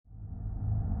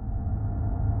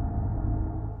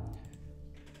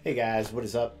Hey guys, what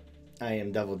is up? I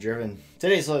am Devil Driven.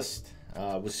 Today's list,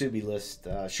 Wasubi list.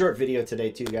 Short video today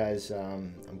too, guys.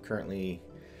 I'm currently,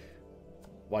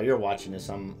 while you're watching this,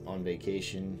 I'm on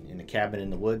vacation in a cabin in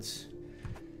the woods.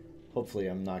 Hopefully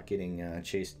I'm not getting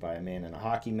chased by a man in a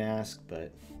hockey mask,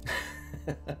 but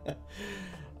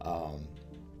I'm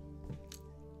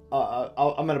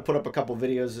going to put up a couple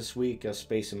videos this week. I'll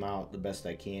space them out the best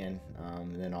I can,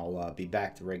 and then I'll be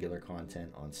back to regular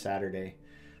content on Saturday.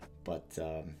 But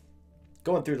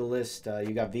going through the list,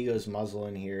 you got Vigo's muzzle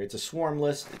in here. It's a swarm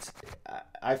list.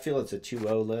 I feel it's a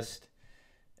 2-0 list.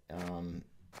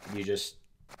 You just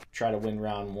try to win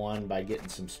round one by getting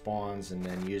some spawns and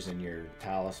then using your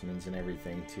talismans and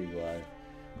everything to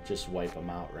just wipe them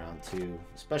out round two.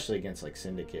 Especially against like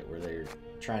Syndicate, where they're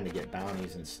trying to get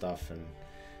bounties and stuff, and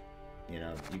you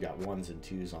know you got 1s and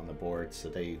 2s on the board, so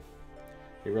they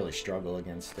really struggle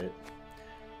against it.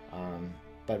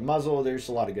 But muzzle, there's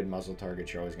a lot of good muzzle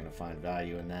targets. You're always going to find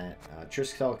value in that.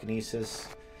 Triss Telekinesis,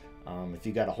 if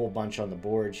you got a whole bunch on the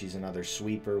board, she's another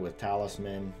sweeper with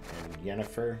Talisman and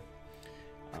Yennefer.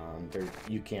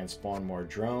 You can spawn more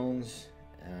drones,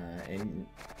 and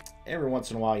every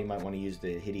once in a while you might want to use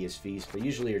the Hideous Feast, but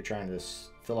usually you're trying to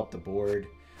fill up the board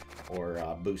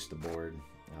or boost the board.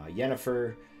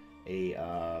 Yennefer,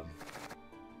 a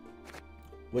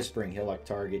Whispering Hillock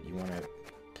target. You want to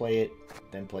play it,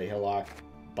 then play Hillock,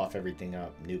 buff everything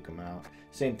up, nuke them out.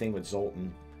 Same thing with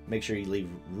Zoltan. Make sure you leave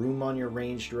room on your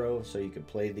ranged row so you can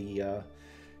play the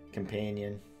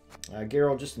companion.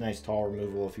 Geralt, just a nice tall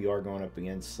removal if you are going up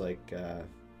against like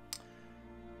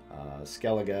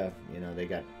Skellige. You know, they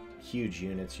got huge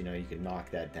units. You know, you can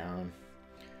knock that down.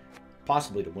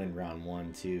 Possibly to win round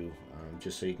one too,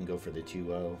 just so you can go for the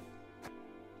 2-0.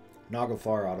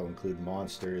 Naglfar auto-include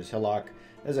monsters. Hillock,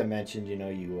 as I mentioned, you know,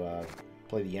 you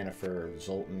play the Yennefer or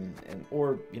Zoltan,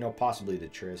 or you know, possibly the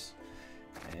Triss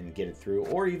and get it through,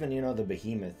 or even, you know, the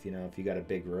Behemoth. You know, if you got a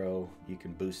big row, you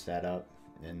can boost that up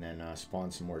and then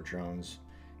spawn some more drones,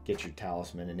 get your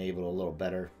talisman enabled a little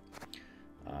better.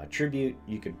 Tribute,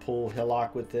 you could pull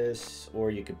Hillock with this, or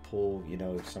you could pull, you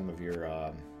know, some of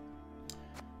your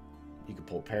you could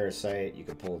pull Parasite, you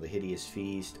could pull the Hideous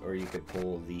Feast, or you could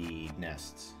pull the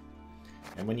Nests.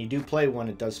 And when you do play one,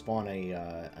 it does spawn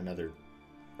another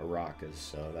Arachas,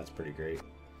 so that's pretty great.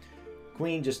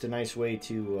 Queen, just a nice way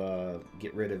to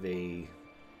get rid of a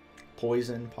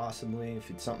poison, possibly,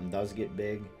 if something does get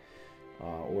big,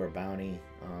 or a bounty.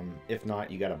 If not,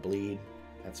 you got a bleed.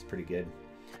 That's pretty good.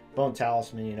 Bone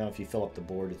Talisman, you know, if you fill up the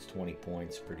board, it's 20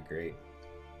 points. Pretty great.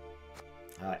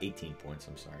 18 points,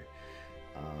 I'm sorry.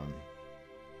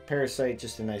 Parasite,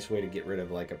 just a nice way to get rid of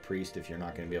like a priest if you're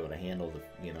not going to be able to handle the,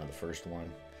 you know, the first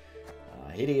one.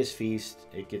 Hideous Feast,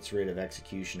 it gets rid of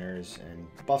executioners and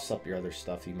buffs up your other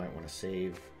stuff you might want to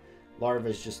save. Larva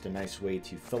is just a nice way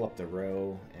to fill up the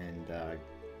row and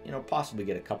you know, possibly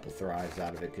get a couple thrives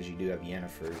out of it, because you do have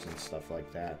Yennefers and stuff like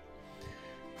that.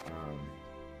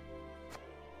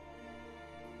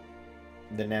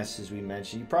 The Nests, as we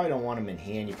mentioned, you probably don't want them in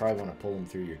hand. You probably want to pull them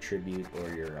through your Tribute or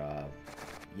your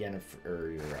Yennefer or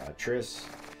your Triss.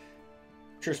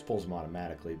 Triss pulls them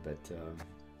automatically, but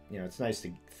you know, it's nice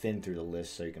to thin through the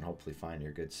list so you can hopefully find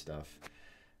your good stuff.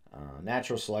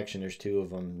 Natural Selection, there's 2 of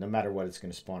them. No matter what, it's going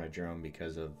to spawn a drone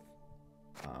because of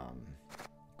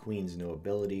Queen's new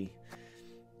ability.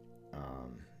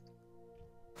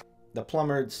 The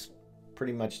Plumber's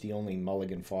pretty much the only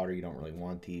mulligan fodder. You don't really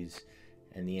want these.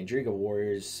 And the Endriga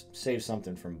Warriors, save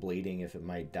something from bleeding if it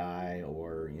might die,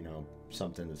 or, you know,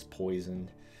 something that's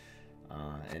poisoned.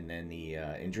 And then the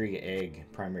Endriga Egg,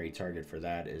 primary target for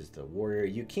that is the Warrior.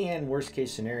 You can, worst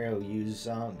case scenario, use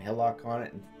Hillock on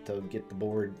it to get the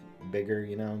board bigger,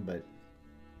 you know, but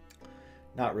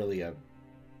not really a,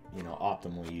 you know,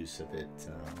 optimal use of it.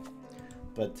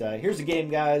 But here's the game,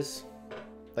 guys.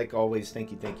 Like always,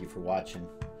 thank you for watching,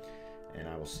 and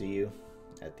I will see you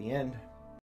at the end.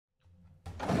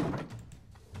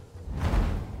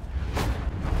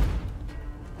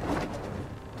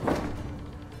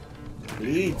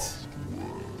 Leads.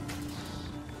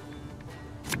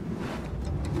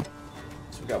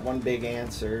 So we got one big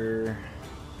answer.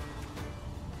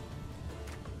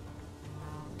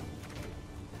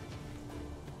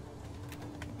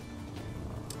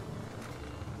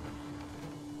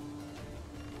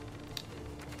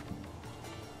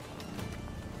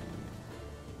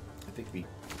 I think we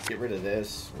get rid of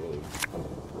this.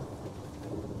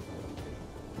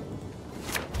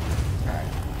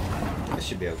 Alright. This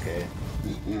should be okay.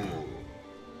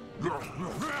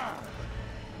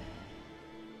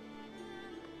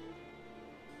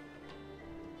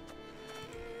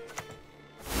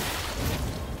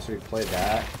 So we play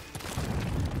that.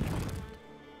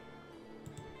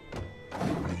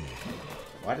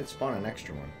 Why did it spawn an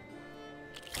extra one?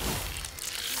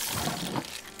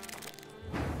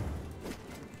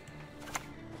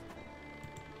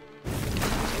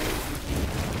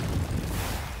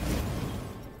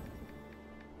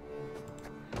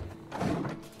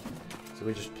 So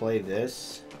we just play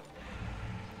this.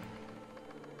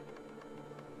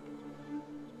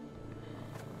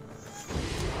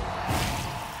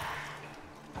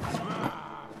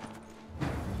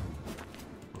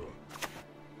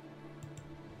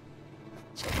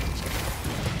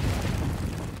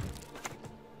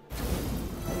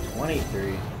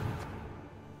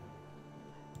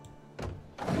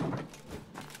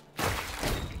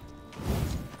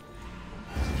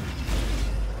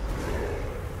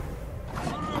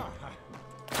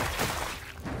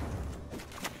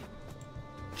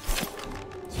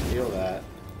 Steal that.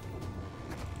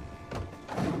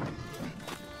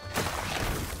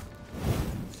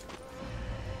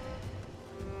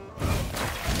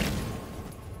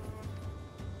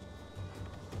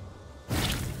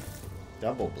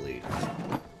 Double bleed.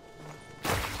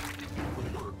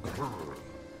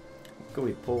 What can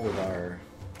we pull with our...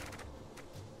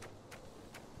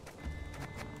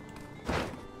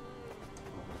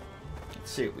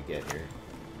 Let's see what we get here.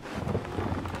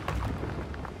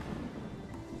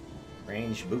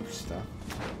 Range boost, huh?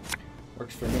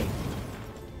 Works for me.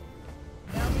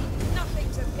 There'll be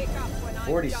nothing to pick up when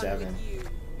 47. I'm done with you.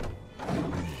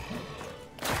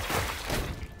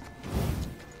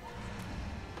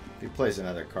 If he plays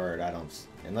another card, I don't...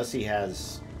 Unless he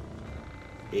has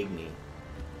Igni,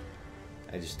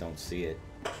 I just don't see it.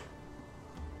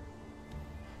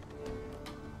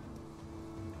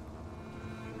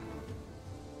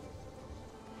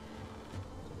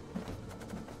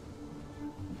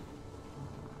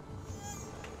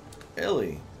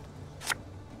 Really?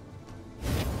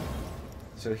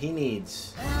 So he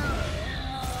needs...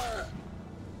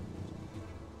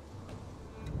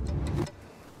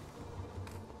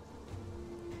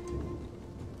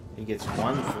 He gets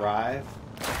 1 thrive.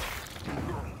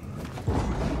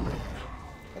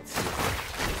 Let's see.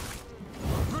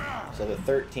 So the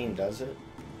 13 does it.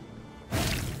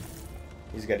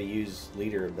 He's got to use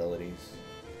leader abilities.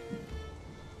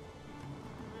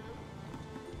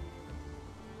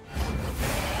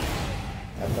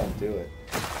 That don't do it.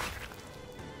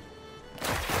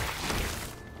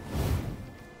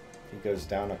 He goes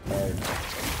down a card.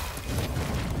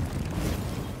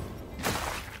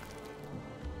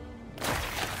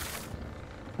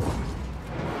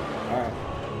 Alright.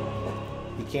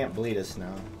 He can't bleed us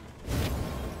now.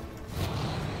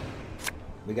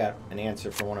 We got an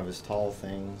answer for one of his tall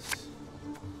things.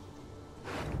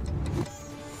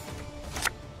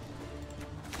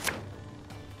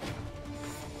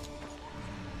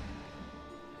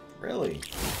 Really?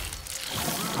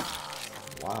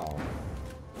 Wow.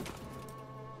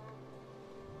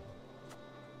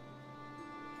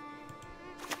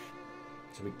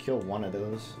 So we kill one of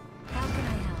those. How can I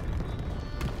help?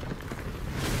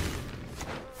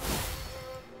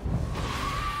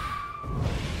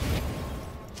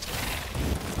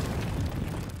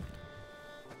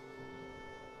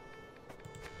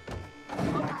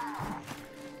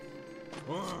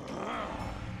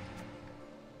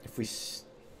 If we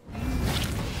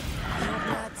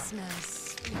Blood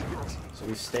smells sweet. so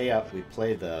we stay up, we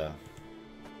play the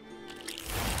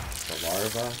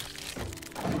larva.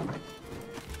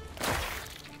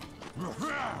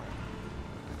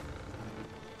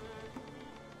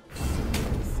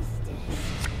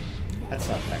 That's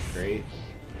not that great.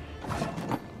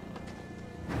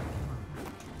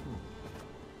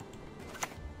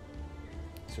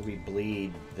 So we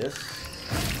bleed this.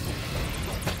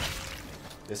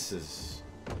 This is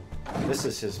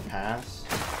his pass.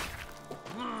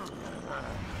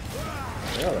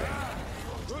 Really?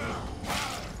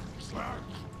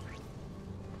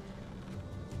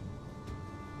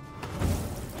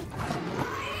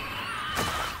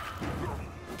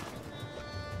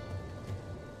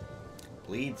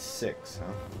 Bleed 6,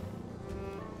 huh?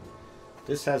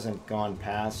 This hasn't gone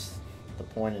past the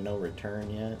point of no return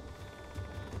yet.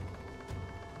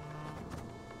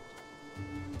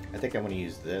 I think I'm going to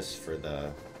use this for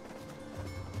the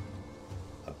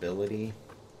ability.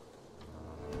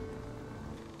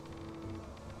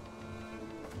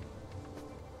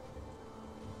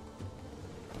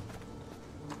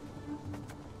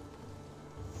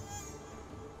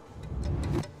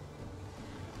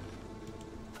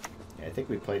 Yeah, I think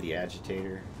we play the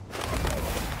agitator.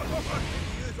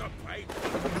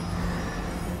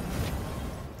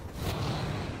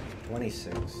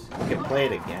 26. We can play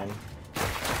it again.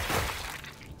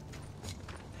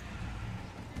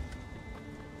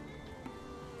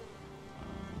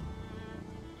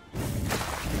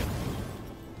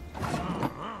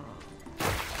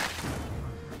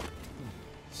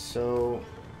 So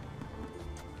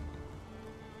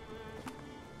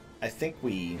I think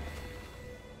we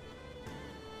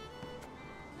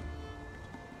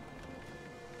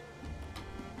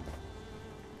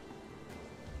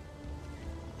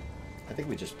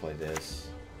just play this.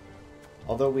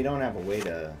 Although we don't have a way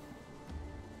to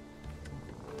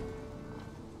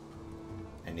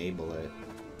enable it.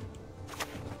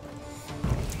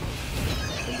 I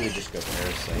think we just go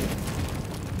Parasite.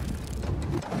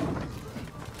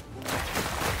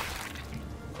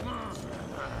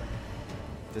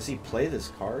 Does he play this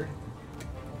card?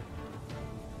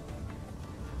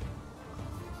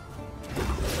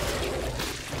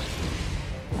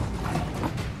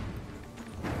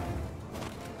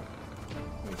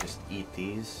 Let me just eat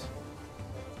these.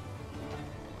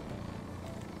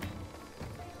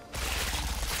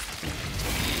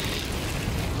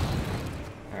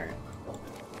 Alright.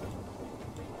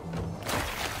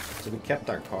 So we kept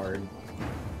our card.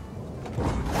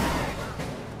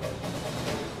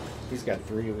 He's got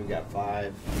 3, we've got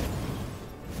 5.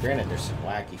 Granted, there's some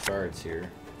wacky cards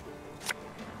here.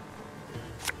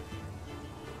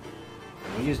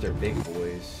 We used our big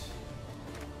boys.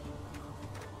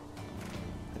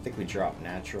 I think we dropped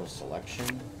Natural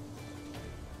Selection.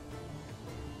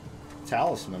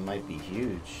 Talisman might be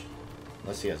huge.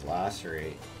 Unless he has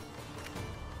Lacerate.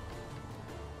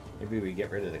 Maybe we get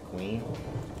rid of the Queen.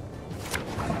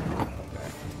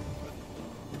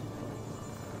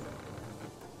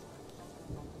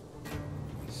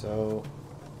 So,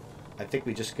 I think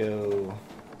we just go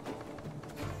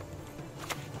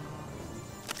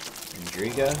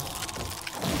Indriga.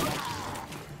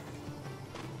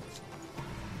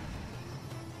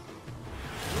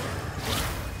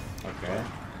 Okay.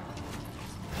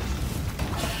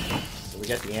 So we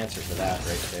get the answer for that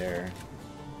right there.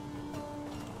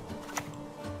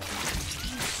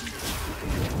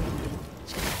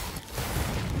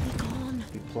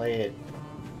 We play it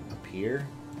up here.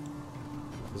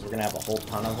 Because we're going to have a whole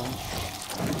ton of them.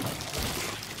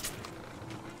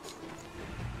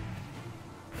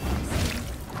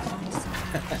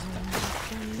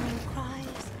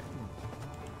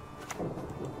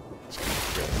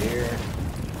 Go here.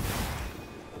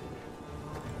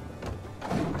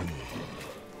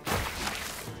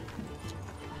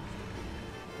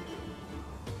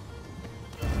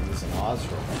 There's an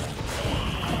Osro.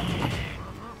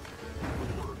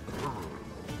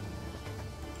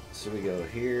 So we go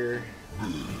here.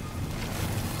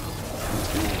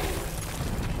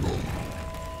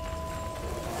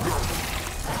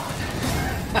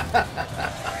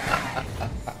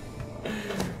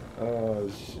 Oh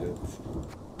shit.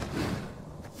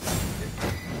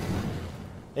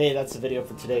 Hey, that's the video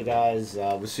for today, guys.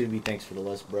 Wasubi, thanks for the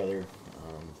list, brother.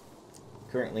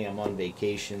 Currently I'm on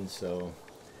vacation, so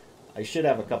I should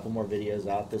have a couple more videos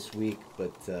out this week,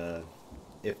 but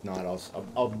if not,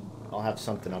 I'll have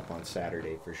something up on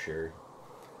Saturday for sure.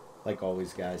 Like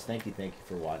always, guys, thank you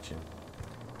for watching,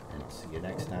 and see you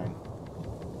next time.